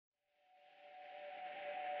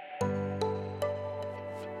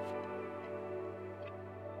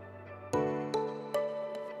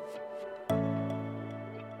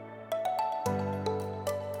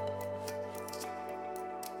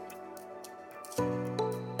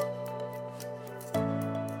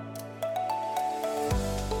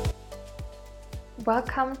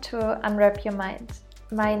Welcome to Unwrap Your Mind.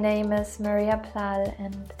 My name is Maria Plal,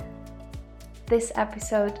 and this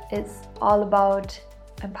episode is all about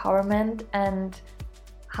empowerment and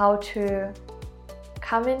how to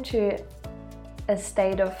come into a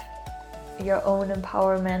state of your own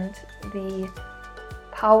empowerment, the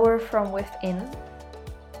power from within,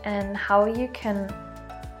 and how you can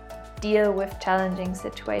deal with challenging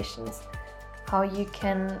situations, how you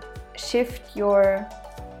can shift your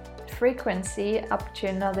frequency up to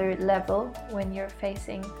another level when you're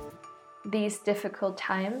facing these difficult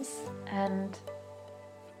times, and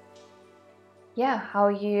how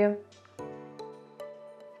you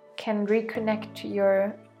can reconnect to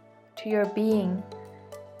your being.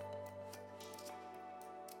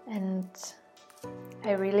 And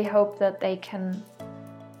I really hope that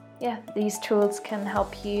these tools can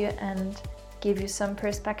help you and give you some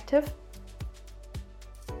perspective.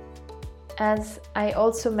 As I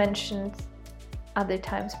also mentioned other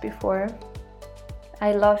times before,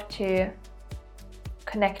 I love to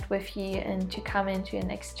connect with you and to come into an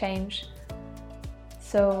exchange.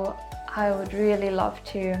 So I would really love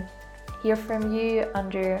to hear from you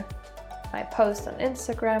under my post on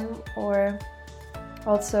Instagram or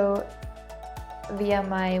also via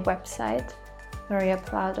my website,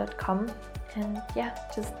 mariaplal.com. And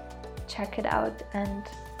just check it out and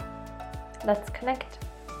let's connect.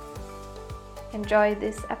 Enjoy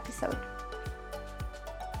this episode.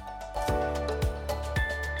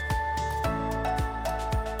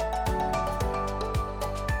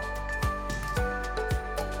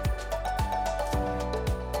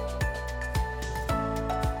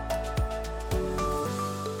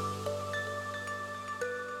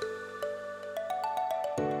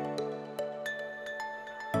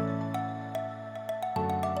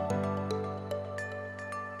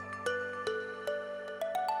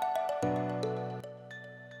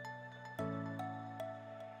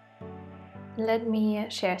 Let me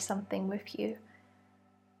share something with you.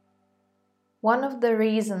 One of the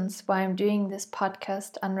reasons why I'm doing this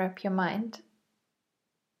podcast, Unwrap Your Mind,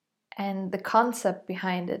 and the concept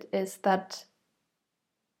behind it is that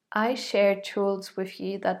I share tools with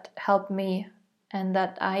you that help me and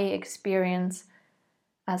that I experience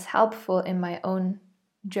as helpful in my own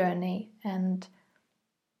journey. And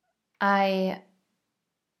I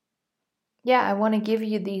want to give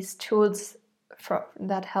you these tools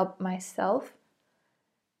that help myself,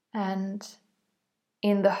 and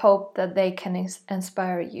in the hope that they can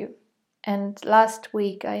inspire you. And last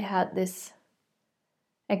week I had this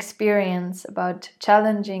experience about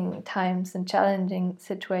challenging times and challenging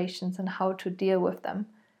situations and how to deal with them.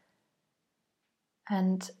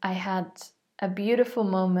 And I had a beautiful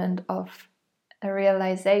moment of a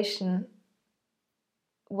realization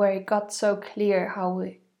where it got so clear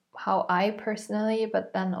how I personally,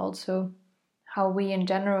 but then also how we in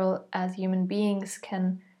general as human beings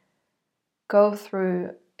can go through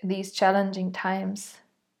these challenging times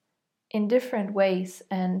in different ways,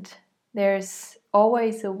 and there's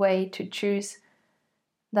always a way to choose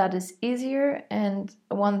that is easier and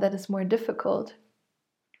one that is more difficult.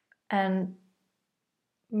 And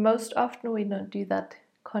most often we don't do that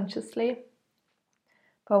consciously,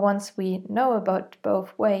 but once we know about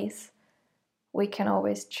both ways, we can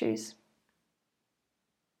always choose.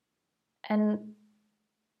 And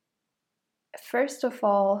first of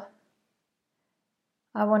all,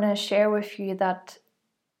 I want to share with you that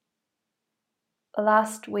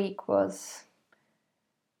last week was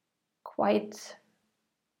quite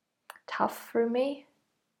tough for me,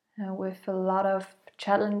 with a lot of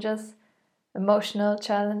challenges, emotional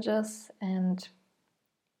challenges, and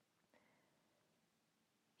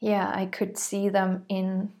I could see them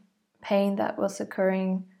in pain that was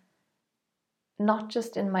occurring not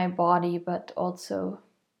just in my body but also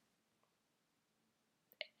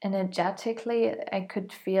energetically. I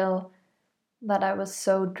could feel that I was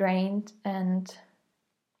so drained, and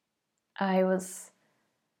I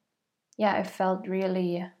felt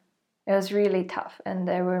it was really tough, and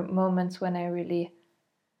there were moments when I really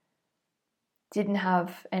didn't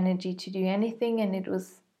have energy to do anything, and it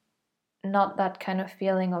was not that kind of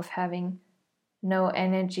feeling of having no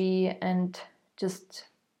energy and just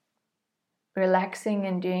relaxing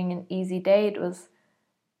and doing an easy day. It was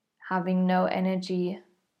having no energy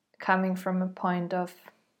coming from a point of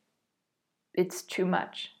it's too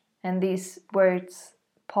much. And these words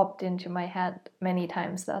popped into my head many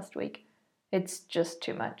times last week. It's just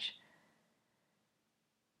too much.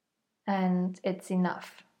 And it's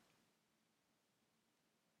enough.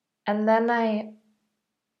 And then I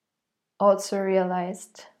also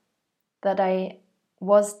realized that I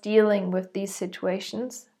was dealing with these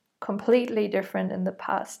situations completely different in the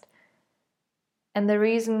past. And the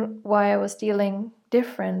reason why I was dealing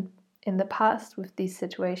different in the past with these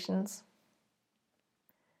situations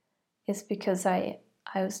is because I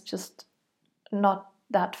was just not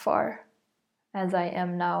that far as I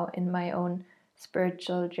am now in my own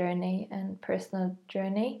spiritual journey and personal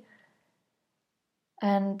journey.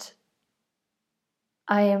 And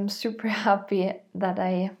I am super happy that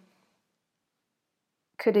I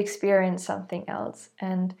could experience something else.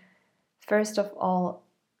 And first of all,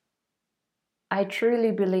 I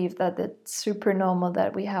truly believe that it's super normal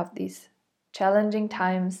that we have these challenging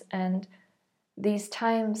times, and these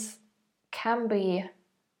times can be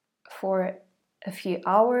for a few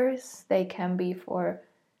hours, they can be for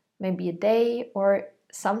maybe a day, or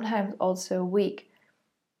sometimes also a week,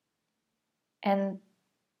 and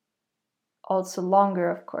also longer,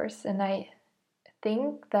 of course. And I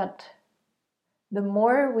think that the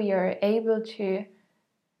more we are able to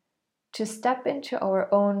step into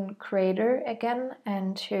our own creator again,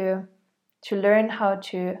 and to learn how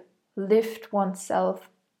to lift oneself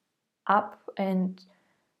up and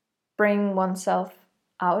bring oneself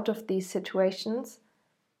out of these situations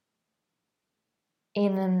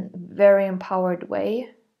in a very empowered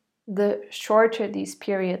way, the shorter these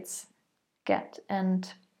periods get.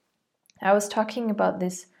 And I was talking about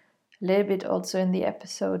this a little bit also in the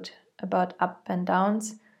episode about up and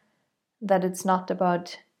downs, that it's not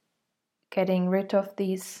about getting rid of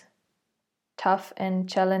these tough and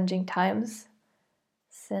challenging times,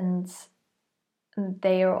 since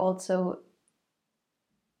they are also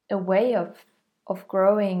a way of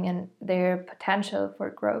growing and their potential for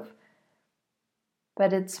growth.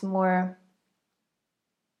 But it's more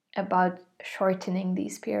about shortening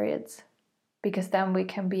these periods, because then we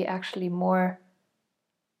can be actually more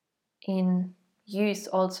in use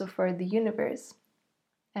also for the universe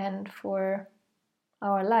and for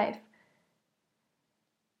our life.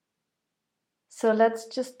 So let's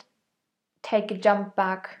just take a jump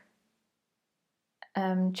back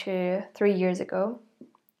to 3 years ago.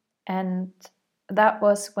 And that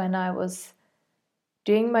was when I was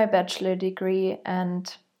doing my bachelor degree,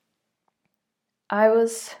 and I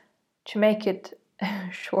was, to make it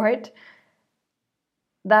short,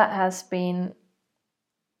 that has been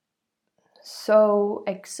so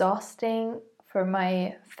exhausting for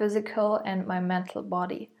my physical and my mental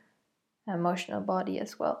body, emotional body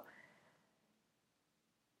as well.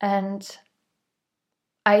 And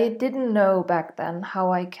I didn't know back then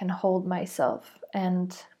how I can hold myself,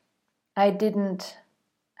 and I didn't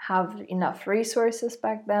have enough resources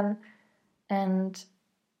back then. And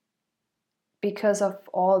because of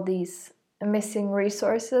all these missing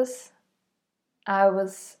resources, I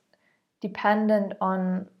was dependent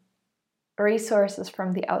on resources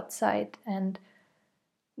from the outside. And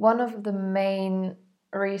one of the main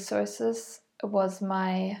resources was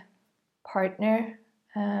my partner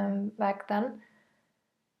back then.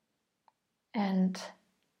 And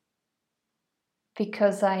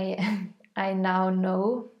because I I now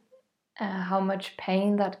know how much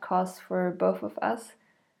pain that caused for both of us,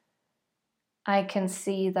 I can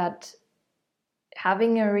see that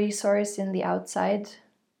having a resource in the outside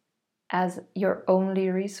as your only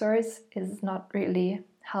resource is not really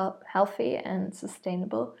healthy and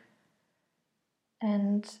sustainable.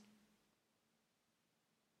 And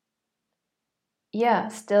yeah,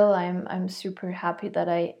 still I'm super happy that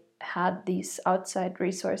I had these outside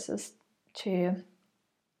resources to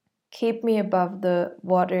keep me above the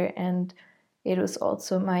water, and it was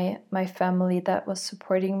also my family that was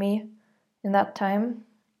supporting me in that time.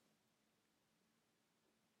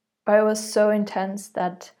 But it was so intense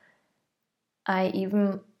that I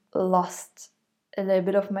even lost a little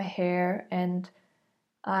bit of my hair, and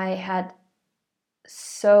I had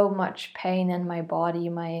so much pain in my body.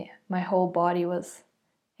 My whole body was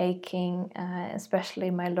aching,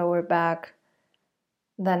 especially my lower back.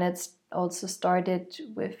 Then it's also started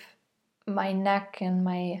with my neck and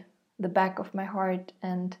the back of my heart,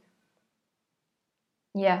 and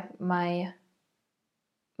yeah, my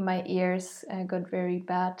ears got very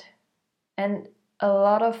bad, and a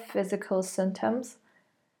lot of physical symptoms,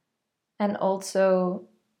 and also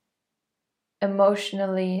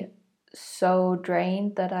emotionally so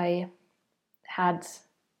drained that I had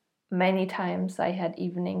many times. I had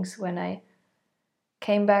evenings when I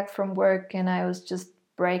came back from work and I was just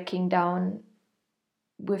breaking down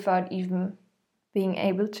without even being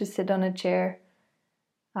able to sit on a chair.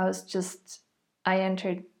 I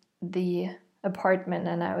entered the apartment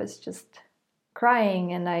and I was just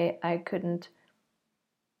crying, and I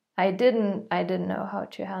didn't know how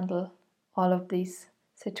to handle all of these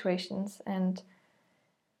situations and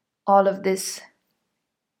all of this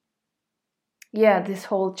this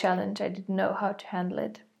whole challenge. I didn't know how to handle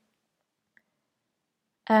it.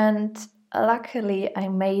 And luckily I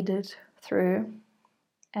made it through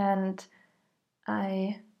and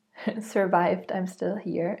I survived. I'm still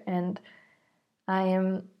here, and I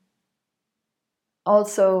am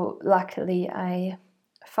also, luckily, I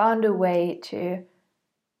found a way to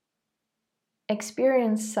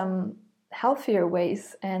experience some healthier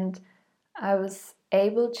ways, and I was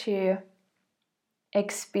able to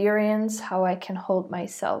experience how I can hold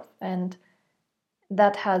myself, and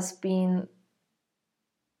that has been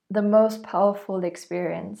the most powerful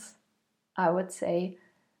experience, I would say,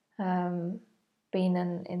 being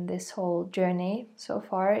in this whole journey so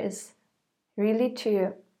far, is really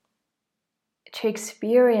to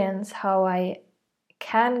experience how I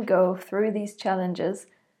can go through these challenges,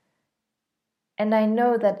 and I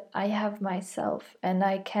know that I have myself and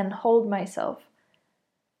I can hold myself.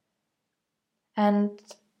 And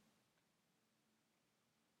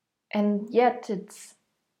yet it's,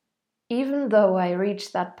 even though I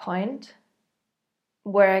reach that point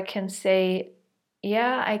where I can say,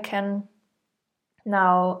 yeah, I can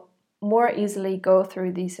now more easily go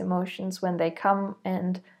through these emotions when they come,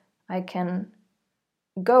 and I can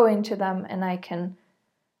go into them and I can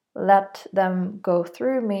let them go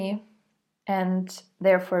through me and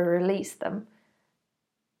therefore release them.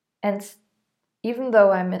 And even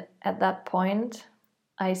though I'm at that point,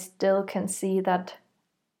 I still can see that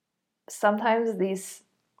sometimes these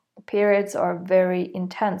periods are very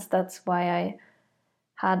intense. That's why I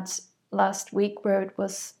had last week where it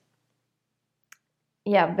was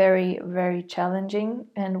very, very challenging,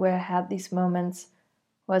 and where I had these moments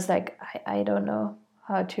was like, I don't know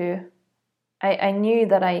how to, I knew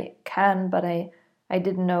that I can, but I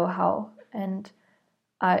didn't know how, and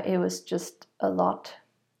it was just a lot.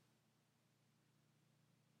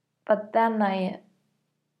 But then I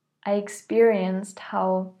experienced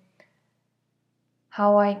how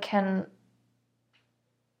I can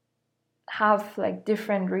have like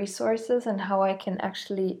different resources and how I can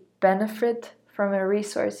actually benefit from a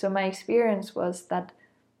resource. So my experience was that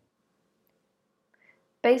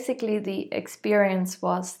basically the experience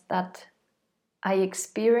was that I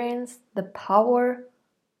experienced the power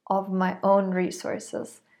of my own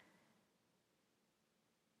resources.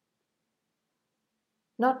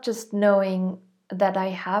 Not just knowing that I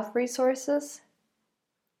have resources,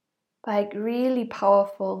 but like really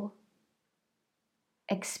powerful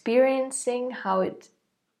experiencing how it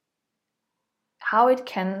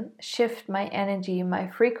can shift my energy, my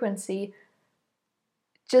frequency,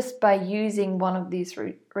 just by using one of these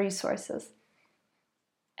resources.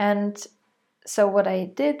 And so what I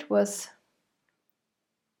did was,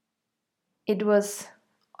 it was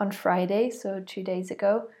on Friday, so 2 days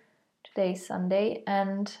ago. Today's Sunday,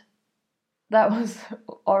 and that was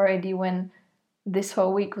already when this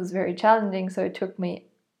whole week was very challenging. So it took me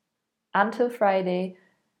until Friday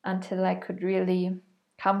until I could really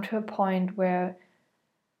come to a point where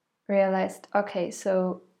I realized, okay,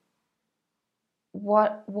 so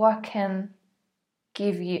what can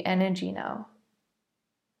give you energy now,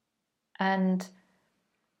 and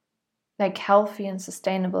like healthy and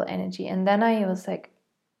sustainable energy. And then I was like,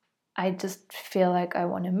 I just feel like I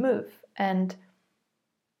want to move, and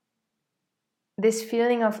this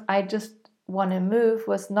feeling of I just want to move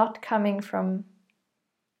was not coming from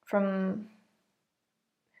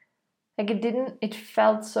like, it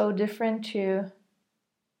felt so different to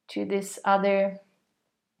this other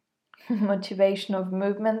motivation of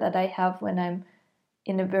movement that I have when I'm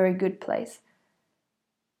in a very good place.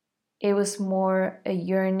 It was more a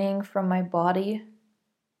yearning from my body.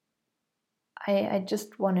 I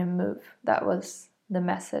just want to move. That was the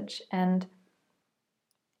message. And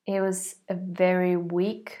it was a very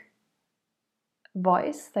weak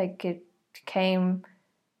voice. Like, it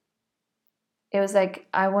was like,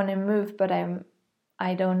 I want to move, but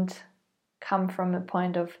I don't come from a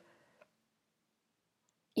point of,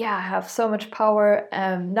 I have so much power,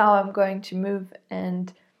 now I'm going to move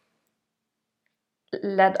and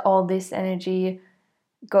let all this energy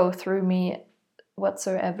go through me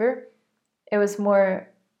whatsoever. It was more,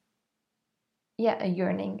 a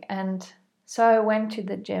yearning. And so I went to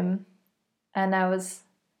the gym, and I was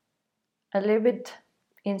a little bit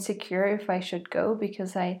insecure if I should go,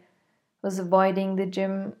 because I was avoiding the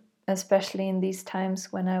gym, especially in these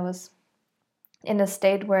times when I was in a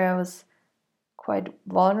state where I was quite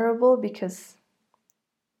vulnerable, because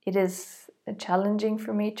it is challenging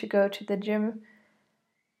for me to go to the gym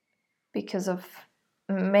because of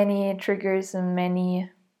many triggers and many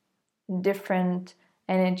different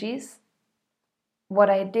energies. What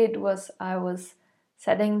I did was I was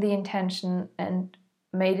setting the intention and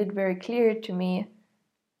made it very clear to me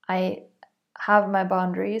I have my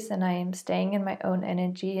boundaries and I am staying in my own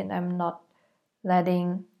energy, and I'm not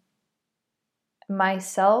letting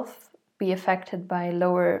myself be affected by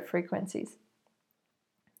lower frequencies.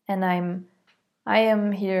 And I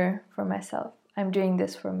am here for myself. I'm doing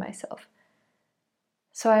this for myself.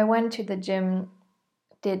 So I went to the gym,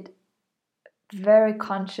 did very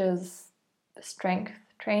conscious strength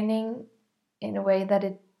training in a way that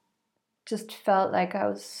it just felt like I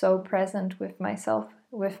was so present with myself,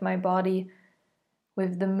 with my body,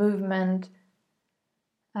 with the movement,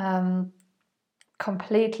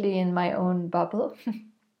 completely in my own bubble.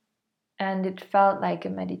 And it felt like a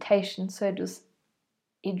meditation. So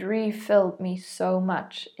it refilled me so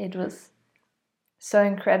much. It was so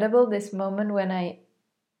incredible, this moment when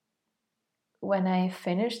I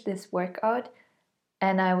finished this workout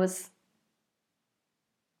and I was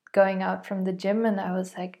going out from the gym, and I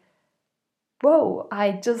was like, whoa,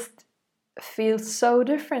 I just feel so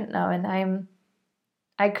different now. And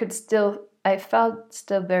I felt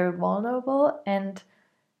still very vulnerable, and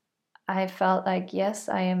I felt like, yes,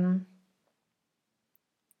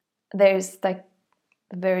 there's like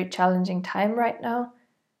a very challenging time right now.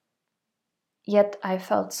 Yet I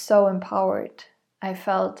felt so empowered. I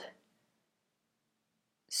felt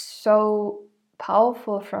so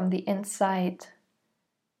powerful from the inside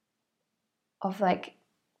of like,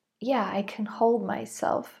 yeah, I can hold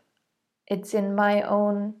myself. It's in my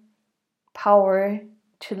own power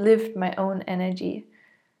to lift my own energy.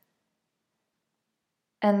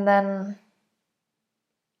 And then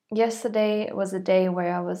yesterday was a day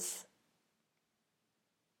where I was,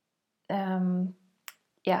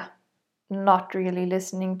 not really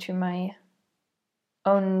listening to my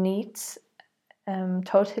own needs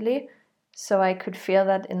totally. So I could feel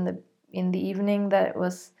that in the evening that it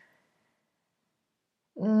was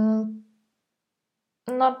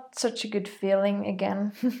not such a good feeling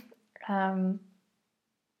again.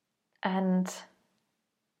 And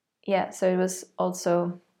yeah, so it was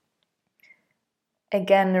also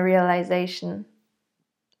again a realization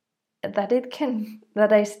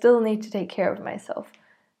that I still need to take care of myself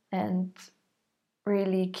and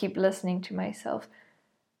really keep listening to myself.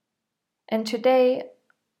 And today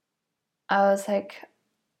I was like,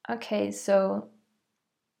 okay, so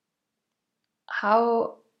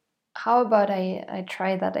how about I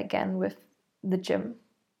try that again with the gym?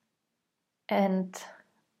 And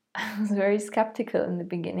I was very skeptical in the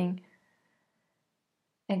beginning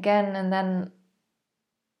again, and then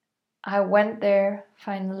I went there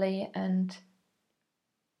finally and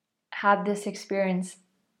had this experience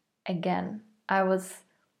again. I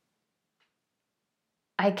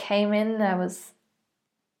came in, I was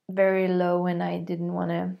very low and I didn't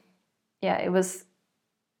want to, I was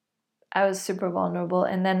super vulnerable.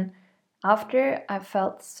 And then after, I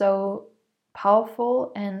felt so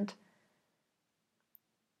powerful, and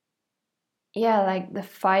yeah, like the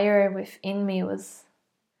fire within me was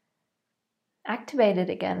activated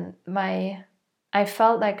again. I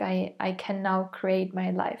felt like I can now create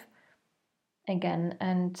my life again,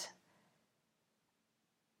 and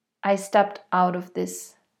I stepped out of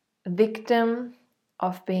this victim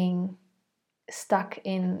of being stuck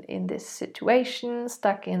in this situation,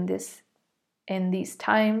 stuck in these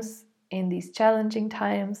times, in these challenging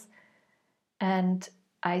times, and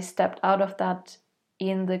I stepped out of that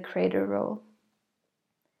in the creator role.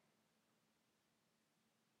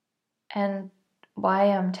 And why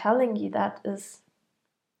I'm telling you that is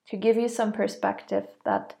to give you some perspective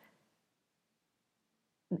that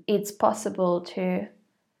it's possible to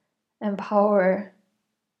empower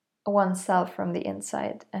oneself from the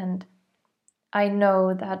inside. And I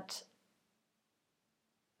know that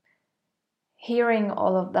hearing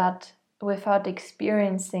all of that without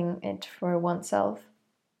experiencing it for oneself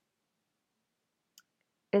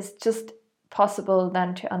is just possible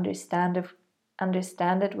then to understand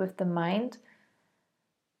it with the mind.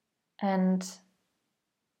 And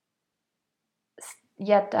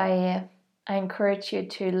yet I encourage you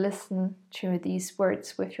to listen to these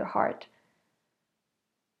words with your heart.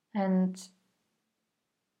 And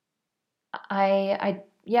I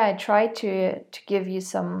try to give you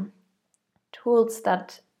some tools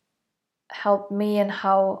that help me and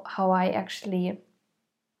how I actually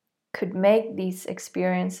could make these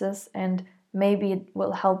experiences, and maybe it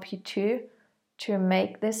will help you too to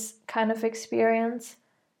make this kind of experience.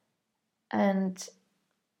 And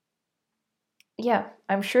yeah,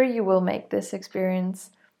 I'm sure you will make this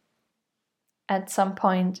experience at some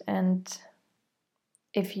point, and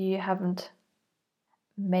if you haven't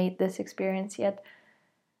made this experience yet.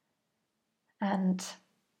 And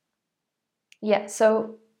yeah,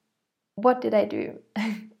 so what did I do?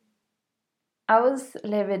 I was a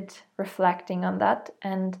little bit reflecting on that,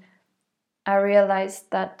 and I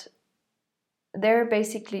realized that there are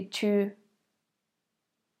basically two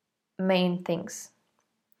main things.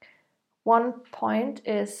 One point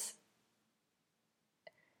is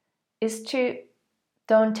to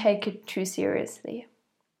don't take it too seriously.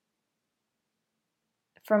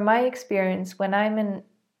 From my experience, when I'm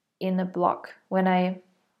in a block, when I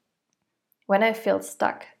feel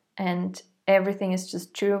stuck and everything is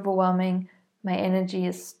just too overwhelming, my energy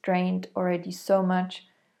is strained already so much,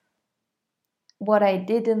 what I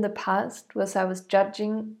did in the past was I was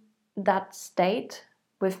judging that state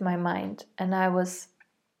with my mind, and I was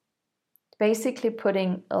basically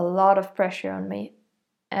putting a lot of pressure on me.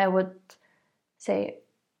 I would say,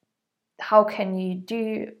 how can you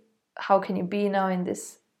be now in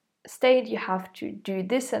this state? You have to do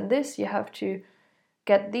this and this, you have to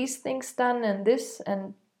get these things done and this.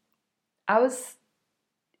 And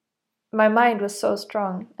my mind was so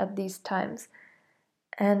strong at these times.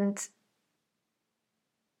 And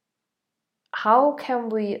how can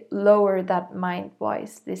we lower that mind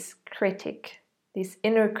voice, this critic, this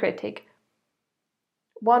inner critic?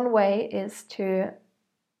 One way is to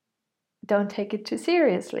don't take it too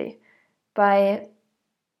seriously, by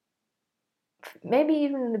maybe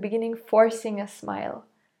even in the beginning forcing a smile.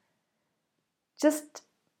 Just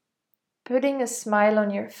putting a smile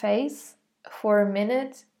on your face for a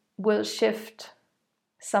minute will shift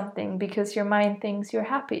something, because your mind thinks you're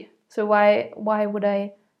happy. So why would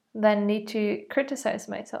I then need to criticize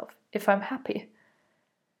myself if I'm happy?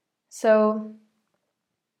 So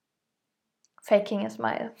faking a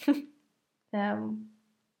smile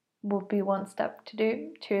would be one step to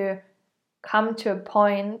do, to come to a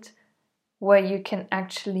point where you can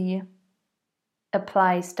actually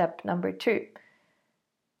apply step number 2.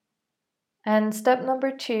 And step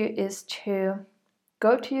number 2 is to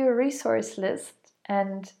go to your resource list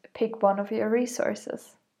and pick one of your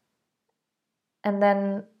resources. And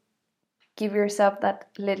then give yourself that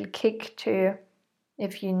little kick to,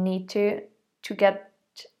 if you need to get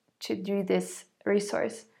to do this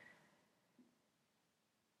resource.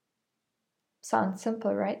 Sounds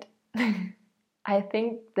simple, right? I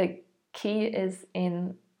think the key is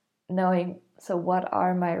in knowing, so what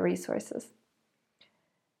are my resources?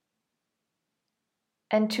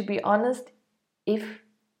 And to be honest, if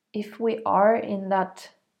we are in that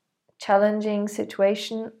challenging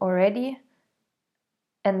situation already,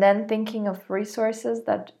 and then thinking of resources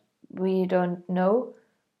that we don't know,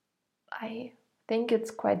 I think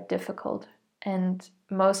it's quite difficult. And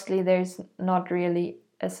mostly there's not really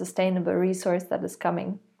a sustainable resource that is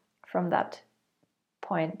coming from that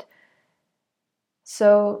point.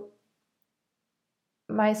 So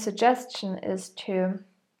my suggestion is to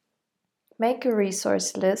make a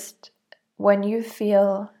resource list when you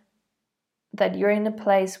feel that you're in a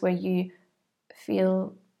place where you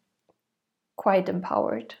feel quite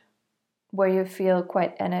empowered, where you feel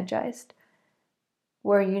quite energized,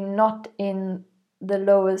 where you're not in the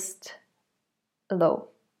lowest low.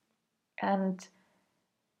 And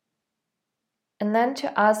then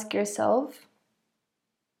to ask yourself,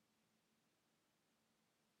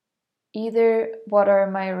 either what are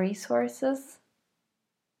my resources,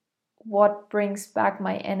 what brings back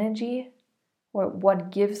my energy, or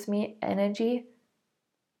what gives me energy,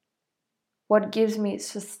 what gives me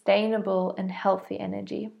sustainable and healthy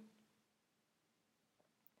energy.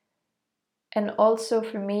 And also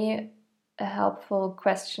for me, a helpful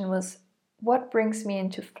question was, what brings me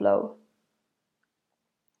into flow?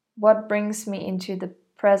 What brings me into the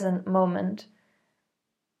present moment?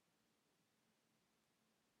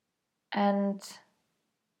 And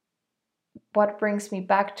what brings me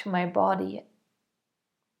back to my body?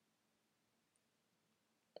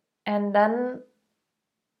 And then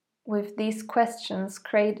with these questions,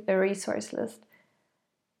 create a resource list.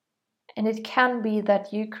 And it can be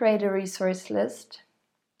that you create a resource list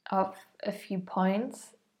of a few points,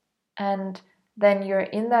 and then you're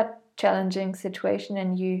in that challenging situation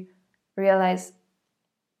and you realize,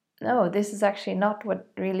 no, this is actually not what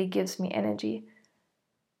really gives me energy.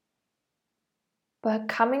 But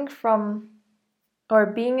coming from or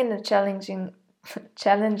being in a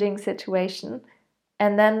challenging situation,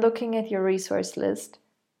 and then looking at your resource list,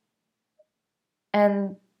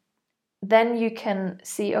 and then you can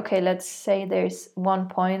see, okay, let's say there's one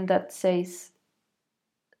point that says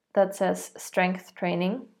strength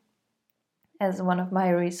training, as one of my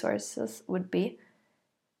resources would be.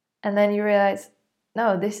 And then you realize,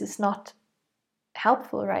 no, this is not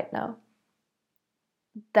helpful right now.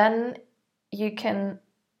 Then you can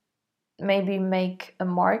maybe make a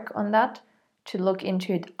mark on that to look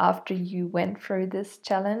into it after you went through this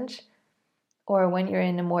challenge, or when you're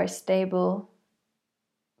in a more stable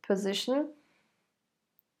position,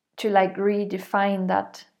 to like redefine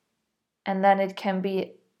that. And then it can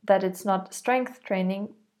be that it's not strength training,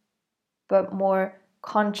 but more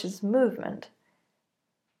conscious movement.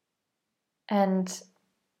 And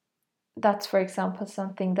that's, for example,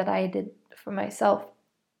 something that I did for myself,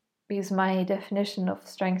 because my definition of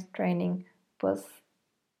strength training was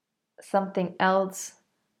something else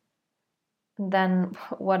than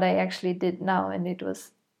what I actually did now, and it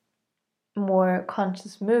was more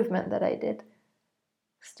conscious movement that I did.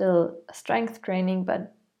 Still strength training,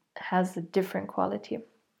 but has a different quality.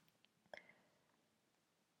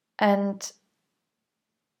 And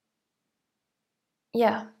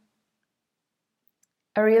yeah,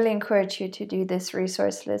 I really encourage you to do this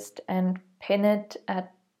resource list and pin it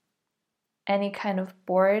at any kind of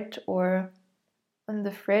board or on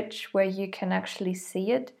the fridge where you can actually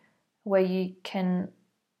see it, where you can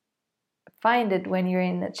find it when you're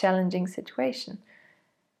in a challenging situation.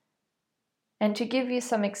 And to give you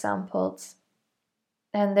some examples,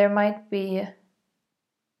 and there might be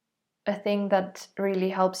a thing that really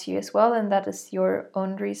helps you as well, and that is your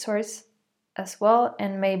own resource as well,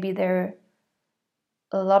 and maybe there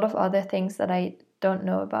are a lot of other things that I don't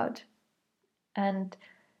know about, and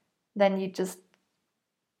then you just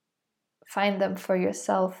find them for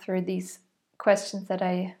yourself through these questions that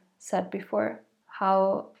I said before.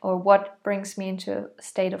 How or what brings me into a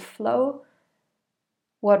state of flow?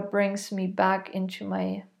 What brings me back into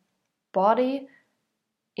my body,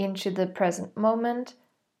 into the present moment?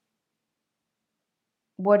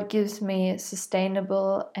 What gives me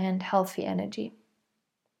sustainable and healthy energy?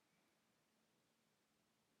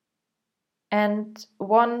 And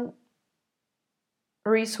one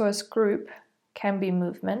resource group can be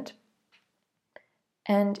movement.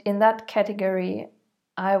 And in that category,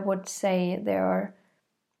 I would say there are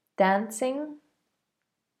dancing,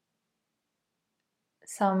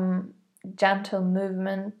 some gentle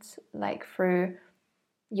movement like through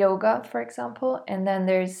yoga, for example, and then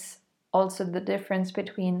there's also the difference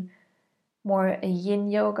between more a yin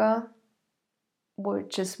yoga,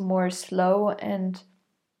 which is more slow and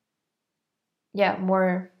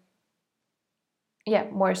more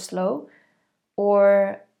slow,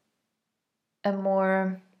 or a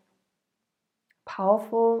more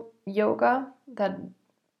powerful yoga that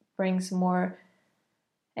brings more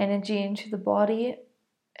energy into the body,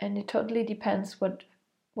 and it totally depends what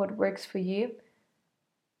works for you.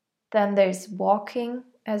 Then there's walking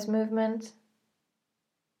as movement,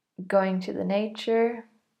 going to the nature,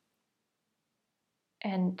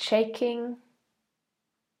 and shaking,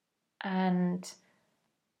 and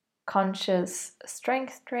conscious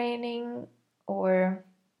strength training, or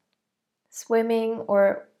swimming,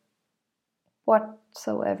 or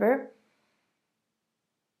whatsoever.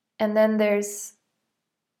 And then there's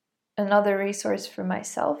another resource for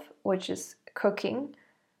myself, which is cooking.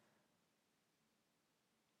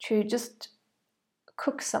 To just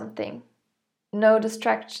cook something. No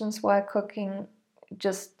distractions while cooking,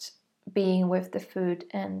 just being with the food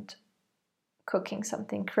and cooking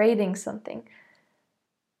something, creating something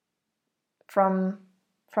from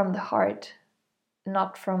the heart,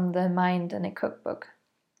 not from the mind and a cookbook.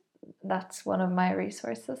 That's one of my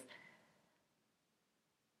resources.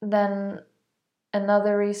 Then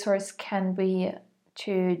another resource can be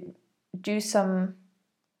to do some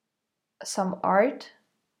art,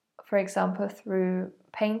 for example, through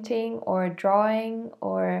painting or drawing,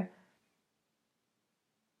 or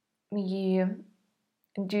you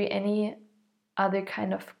do any other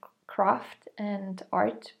kind of craft and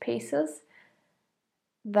art pieces.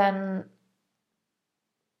 Then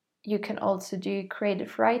you can also do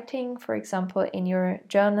creative writing, for example, in your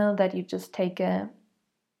journal, that you just take a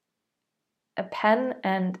pen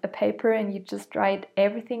and a paper and you just write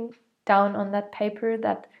everything down on that paper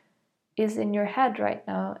that is in your head right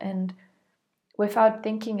now, and without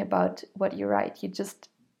thinking about what you write, you just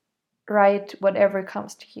write whatever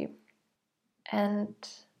comes to you. And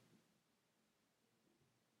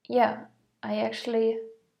I actually,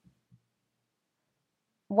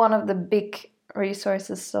 one of the big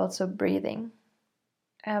resources is also breathing.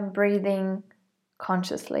 Breathing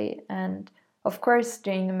consciously, and of course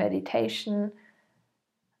doing a meditation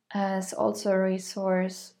is also a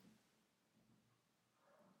resource.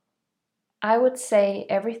 I would say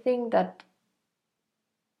everything that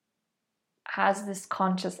has this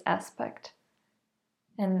conscious aspect.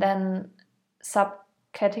 And then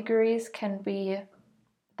subcategories can be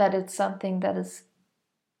that it's something that is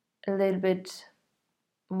a little bit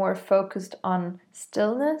more focused on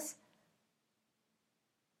stillness,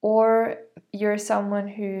 or you're someone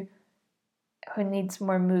who needs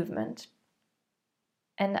more movement.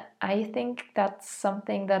 And I think that's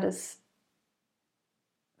something that is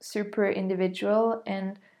super individual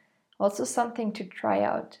and also something to try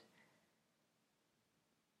out.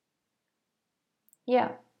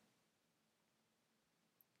 Yeah.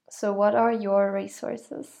 So what are your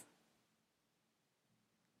resources?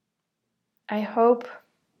 I hope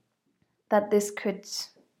that this could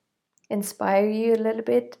inspire you a little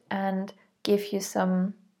bit and give you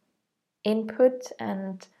some input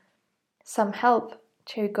and some help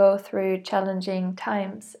to go through challenging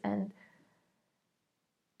times. And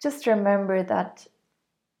just remember that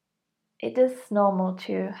it is normal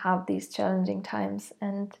to have these challenging times,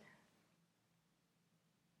 and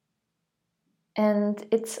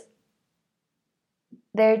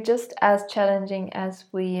they're just as challenging as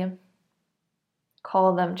we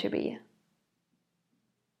call them to be,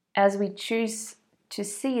 as we choose to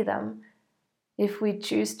see them. If we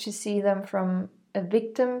choose to see them from a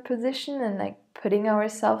victim position and like putting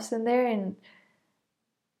ourselves in there and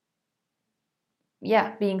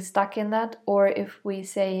being stuck in that, or if we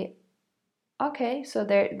say, okay, so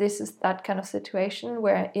this is that kind of situation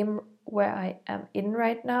where I am in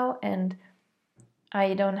right now, and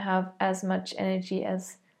I don't have as much energy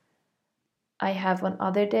as I have on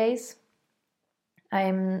other days.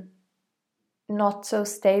 I'm not so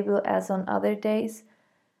stable as on other days.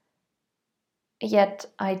 Yet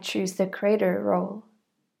I choose the creator role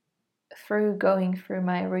through going through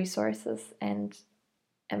my resources and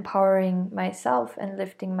empowering myself and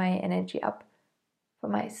lifting my energy up for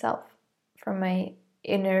myself, from my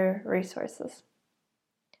inner resources.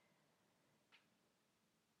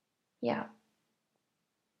 Yeah.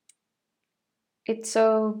 It's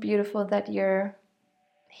so beautiful that you're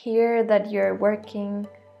here, that you're working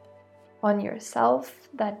on yourself,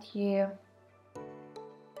 that you,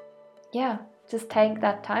 just take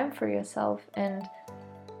that time for yourself. And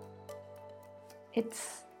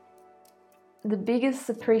it's the biggest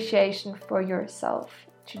appreciation for yourself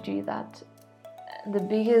to do that. The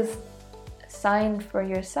biggest sign for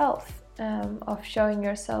yourself of showing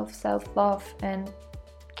yourself self-love and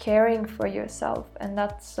caring for yourself. And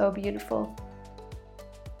that's so beautiful.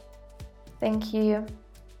 Thank you,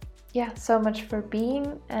 so much for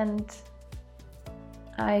being, and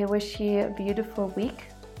I wish you a beautiful week.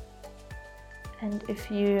 And if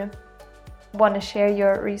you want to share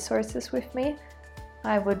your resources with me,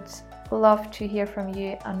 I would love to hear from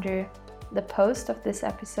you under the post of this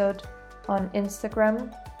episode on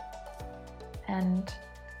Instagram. And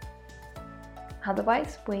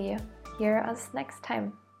otherwise, we hear us next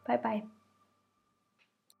time. Bye bye.